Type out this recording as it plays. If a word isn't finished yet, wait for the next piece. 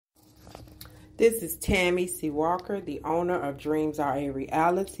This is Tammy C. Walker, the owner of Dreams Are a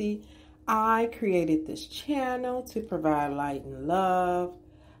Reality. I created this channel to provide light and love.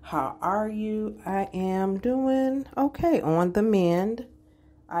 How are you? I am doing okay, on the mend.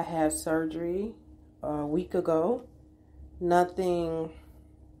 I had surgery a week ago. Nothing,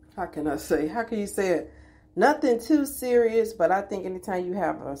 how can you say it? Nothing too serious, but I think anytime you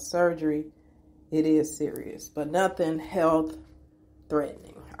have a surgery, it is serious. But nothing health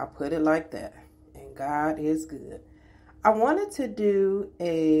threatening. I put it like that. And God is good. I wanted to do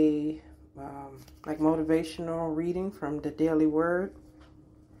a motivational reading from the Daily Word.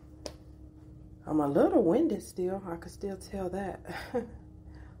 I'm a little winded still. I can still tell that.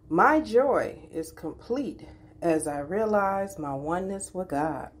 My joy is complete as I realize my oneness with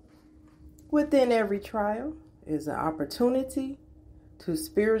God. Within every trial is an opportunity to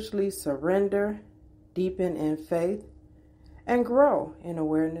spiritually surrender, deepen in faith, and grow in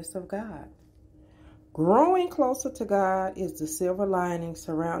awareness of God. Growing closer to God is the silver lining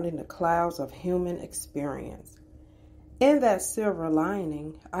surrounding the clouds of human experience. In that silver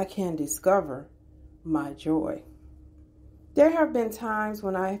lining, I can discover my joy. There have been times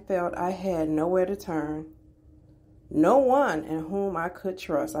when I felt I had nowhere to turn, no one in whom I could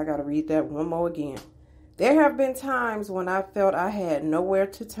trust. I got to read that one more again. There have been times when I felt I had nowhere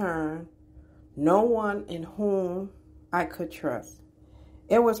to turn, no one in whom I could trust.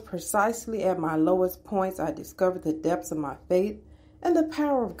 It was precisely at my lowest points I discovered the depths of my faith and the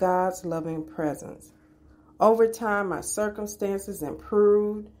power of God's loving presence. Over time, my circumstances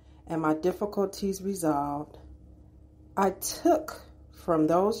improved and my difficulties resolved. I took from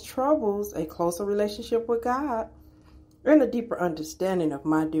those troubles a closer relationship with God and a deeper understanding of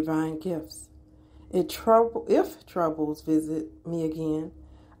my divine gifts. If troubles visit me again,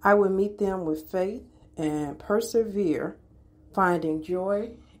 I will meet them with faith and persevere, finding joy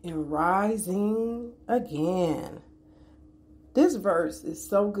in rising again. This verse is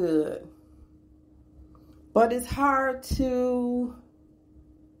so good, but it's hard to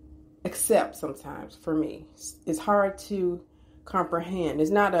accept sometimes for me. It's hard to comprehend.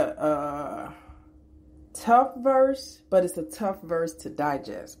 It's not a tough verse, but it's a tough verse to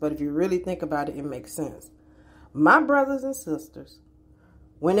digest. But if you really think about it, it makes sense. My brothers and sisters,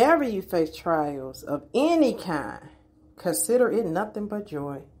 whenever you face trials of any kind, consider it nothing but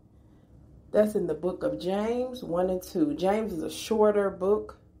joy. That's in the book of James 1 and 2. James is a shorter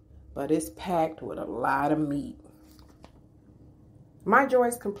book, but it's packed with a lot of meat. My joy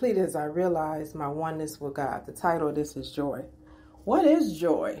is complete as I realize my oneness with God. The title of this is Joy. What is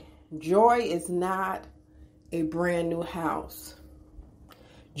joy? Joy is not a brand new house.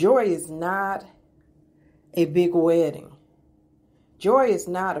 Joy is not a big wedding. Joy is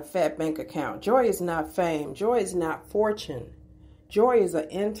not a fat bank account. Joy is not fame. Joy is not fortune. Joy is an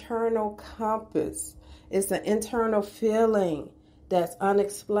internal compass. It's an internal feeling that's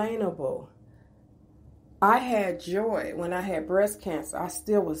unexplainable. I had joy when I had breast cancer. I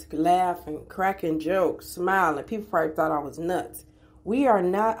still was laughing, cracking jokes, smiling. People probably thought I was nuts. We are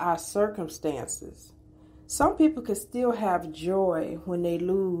not our circumstances. Some people can still have joy when they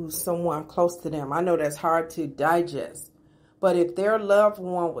lose someone close to them. I know that's hard to digest. But if their loved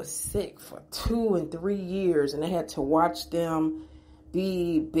one was sick for 2 and 3 years and they had to watch them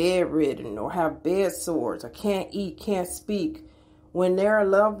be bedridden or have bed sores or can't eat, can't speak, when their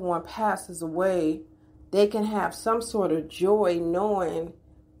loved one passes away, they can have some sort of joy knowing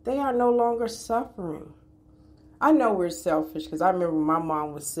they are no longer suffering. I know we're selfish because I remember when my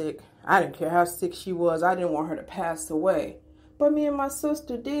mom was sick. I didn't care how sick she was. I didn't want her to pass away. But me and my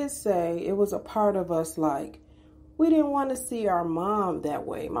sister did say it was a part of us, like, we didn't want to see our mom that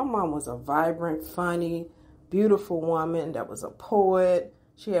way. My mom was a vibrant, funny, beautiful woman that was a poet.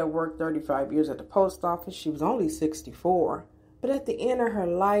 She had worked 35 years at the post office. She was only 64. But at the end of her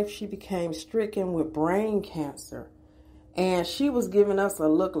life, she became stricken with brain cancer. And she was giving us a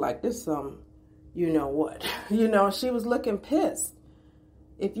look like this you know what. She was looking pissed.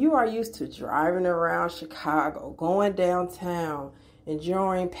 If you are used to driving around Chicago, going downtown,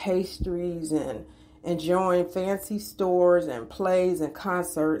 enjoying pastries and enjoying fancy stores and plays and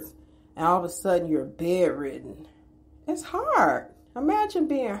concerts, and all of a sudden you're bedridden, it's hard. Imagine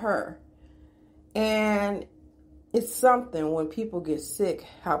being her. And it's something when people get sick,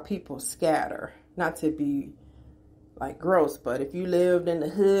 how people scatter. Not to be like gross, but if you lived in the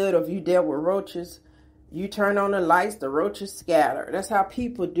hood or if you dealt with roaches, you turn on the lights, the roaches scatter. That's how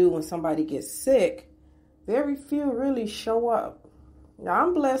people do when somebody gets sick. Very few really show up. Now,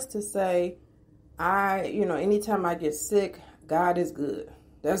 I'm blessed to say, anytime I get sick, God is good.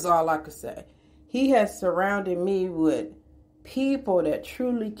 That's all I could say. He has surrounded me with People that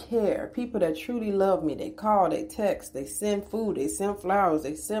truly care, people that truly love me. They call, they text, they send food, they send flowers,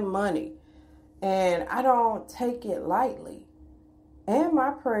 they send money. And I don't take it lightly. And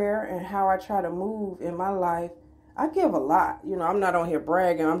my prayer and how I try to move in my life, I give a lot. I'm not on here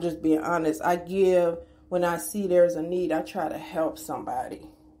bragging. I'm just being honest. I give when I see there's a need. I try to help somebody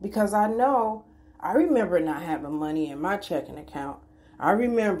because I remember not having money in my checking account. I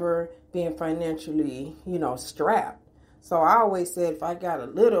remember being financially, strapped. So I always said if I got a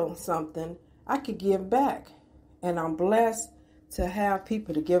little something, I could give back. And I'm blessed to have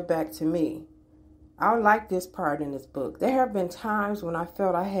people to give back to me. I like this part in this book. There have been times when I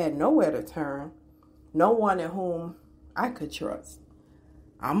felt I had nowhere to turn, no one in whom I could trust.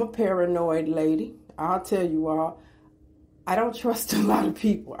 I'm a paranoid lady. I'll tell you all, I don't trust a lot of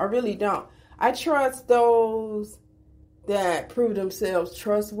people. I really don't. I trust those that prove themselves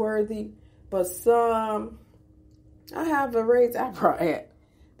trustworthy, but some I have a raised eyebrow at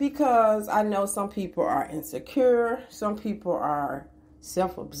because I know some people are insecure, some people are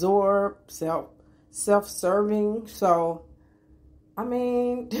self-absorbed, self-serving. So, I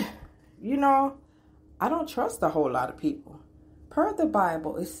don't trust a whole lot of people. Per the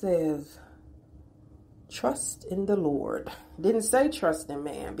Bible, it says, trust in the Lord. It didn't say trust in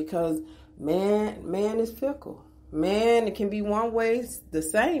man because man is fickle. Man, it can be one way the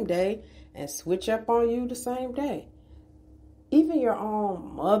same day and switch up on you the same day. Even your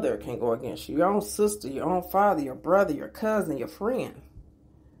own mother can go against you, your own sister, your own father, your brother, your cousin, your friend.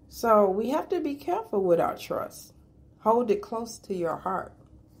 So we have to be careful with our trust. Hold it close to your heart.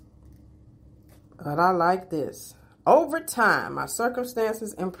 But I like this. Over time, my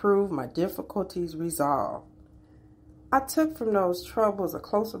circumstances improved, my difficulties resolved. I took from those troubles a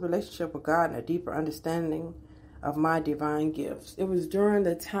closer relationship with God and a deeper understanding of my divine gifts. It was during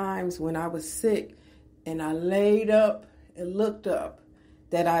the times when I was sick and I laid up and looked up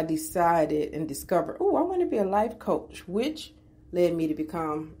that I decided and discovered, I want to be a life coach, which led me to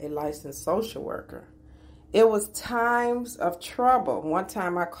become a licensed social worker. It was times of trouble. One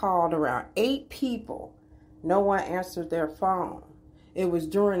time I called around 8 people. No one answered their phone. It was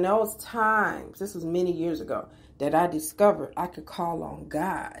during those times, this was many years ago, that I discovered I could call on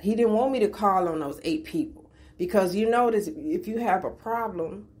God. He didn't want me to call on those 8 people because you notice if you have a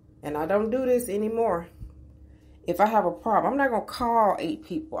problem, and I don't do this anymore, if I have a problem, I'm not going to call 8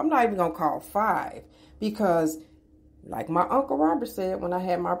 people. I'm not even going to call 5 because like my Uncle Robert said when I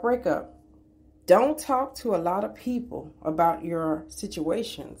had my breakup, don't talk to a lot of people about your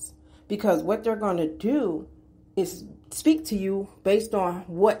situations because what they're going to do is speak to you based on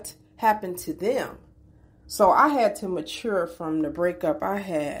what happened to them. So I had to mature from the breakup I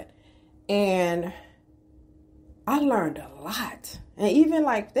had, and I learned a lot. And even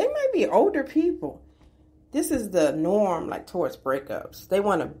they may be older people. This is the norm, towards breakups. They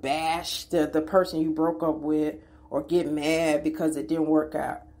want to bash the person you broke up with or get mad because it didn't work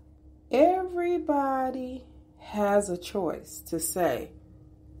out. Everybody has a choice to say,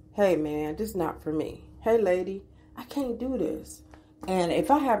 hey man, this is not for me. Hey lady, I can't do this. And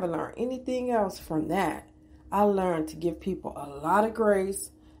if I haven't learned anything else from that, I learned to give people a lot of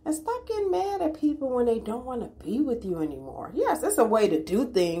grace and stop getting mad at people when they don't want to be with you anymore. Yes, it's a way to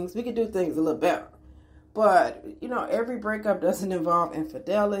do things. We could do things a little better. But, every breakup doesn't involve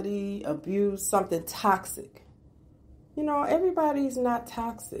infidelity, abuse, something toxic. Everybody's not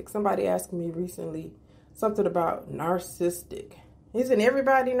toxic. Somebody asked me recently something about narcissistic. Isn't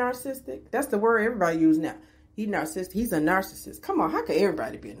everybody narcissistic? That's the word everybody uses now. He's narcissistic. He's a narcissist. Come on, how can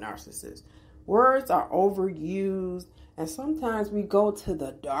everybody be a narcissist? Words are overused, and sometimes we go to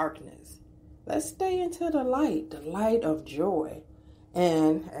the darkness. Let's stay into the light of joy.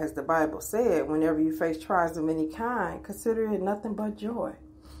 And as the Bible said, whenever you face trials of any kind, consider it nothing but joy.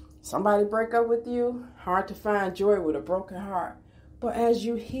 Somebody break up with you, hard to find joy with a broken heart. But as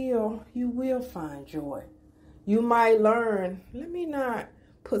you heal, you will find joy. You might learn, let me not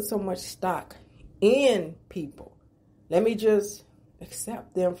put so much stock in people. Let me just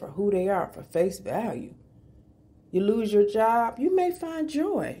accept them for who they are, for face value. You lose your job, you may find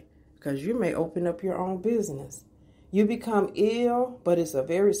joy because you may open up your own business. You become ill, but it's a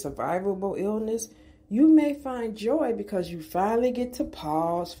very survivable illness. You may find joy because you finally get to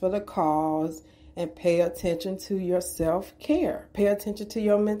pause for the cause and pay attention to your self-care. Pay attention to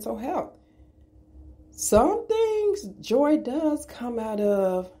your mental health. Some things, joy does come out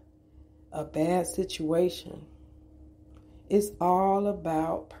of a bad situation. It's all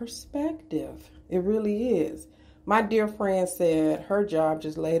about perspective. It really is. My dear friend said her job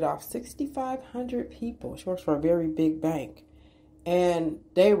just laid off 6,500 people. She works for a very big bank. And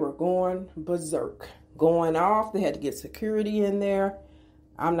they were going berserk. going off. They had to get security in there.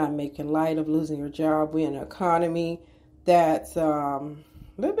 I'm not making light of losing your job. We're in an economy that's a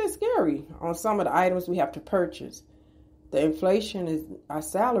little bit scary on some of the items we have to purchase. The inflation is, our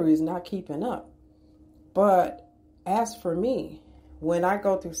salary is not keeping up. But as for me, when I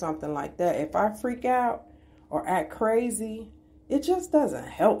go through something like that, if I freak out or act crazy, it just doesn't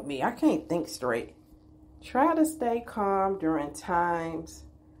help me. I can't think straight. Try to stay calm during times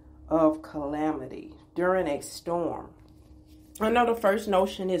of calamity, during a storm. I know the first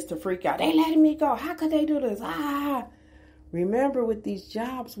notion is to freak out. They letting me go. How could they do this? Remember, with these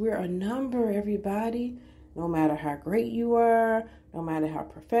jobs, we're a number, everybody. No matter how great you are, no matter how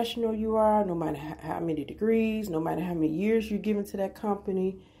professional you are, no matter how many degrees, no matter how many years you're giving to that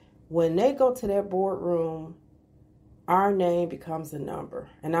company, when they go to that boardroom, our name becomes a number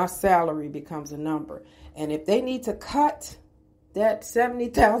and our salary becomes a number. And if they need to cut that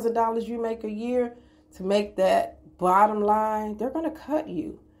 $70,000 you make a year to make that bottom line, they're going to cut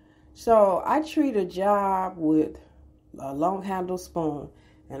you. So I treat a job with a long handle spoon.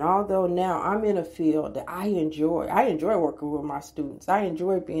 And although now I'm in a field that I enjoy working with my students. I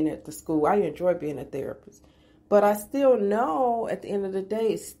enjoy being at the school. I enjoy being a therapist. But I still know at the end of the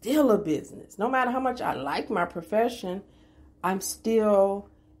day, it's still a business. No matter how much I like my profession, I'm still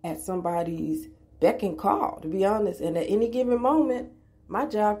at somebody's beck and call, to be honest. And at any given moment, my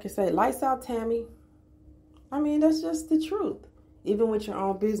job can say, lights out, Tammy. I mean, that's just the truth. Even with your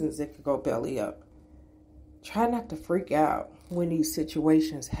own business, it could go belly up. Try not to freak out when these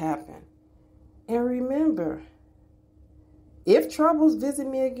situations happen. And remember, if troubles visit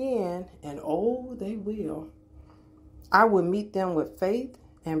me again, and oh, they will, I will meet them with faith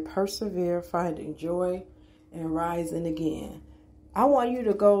and persevere, finding joy and rising again. I want you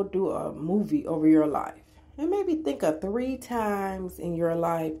to go do a movie over your life and maybe think of 3 times in your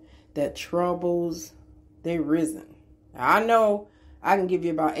life that troubles, they risen. Now, I know I can give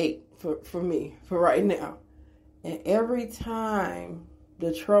you about 8 for me, for right now. And every time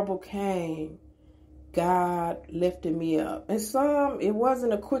the trouble came, God lifted me up. And some, it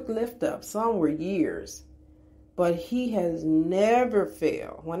wasn't a quick lift up. Some were years. But he has never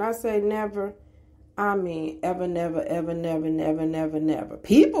failed. When I say never, I mean ever, never, ever, never, never, never, never.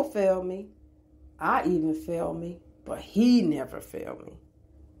 People fail me. I even fail me. But he never failed me.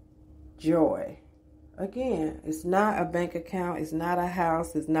 Joy. Again, it's not a bank account. It's not a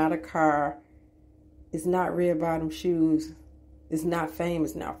house. It's not a car. It's not red bottom shoes. It's not fame.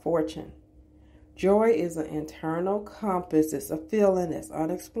 It's not fortune. Joy is an internal compass. It's a feeling that's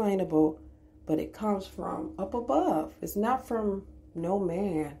unexplainable, but it comes from up above. It's not from no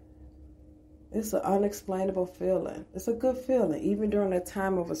man. It's an unexplainable feeling. It's a good feeling. Even during a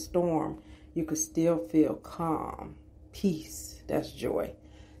time of a storm, you could still feel calm, peace. That's joy.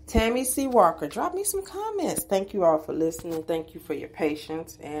 Tammy C. Walker, drop me some comments. Thank you all for listening. Thank you for your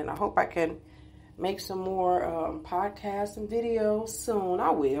patience. And I hope I can make some more podcasts and videos soon. I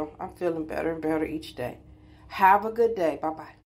will. I'm feeling better and better each day. Have a good day. Bye-bye.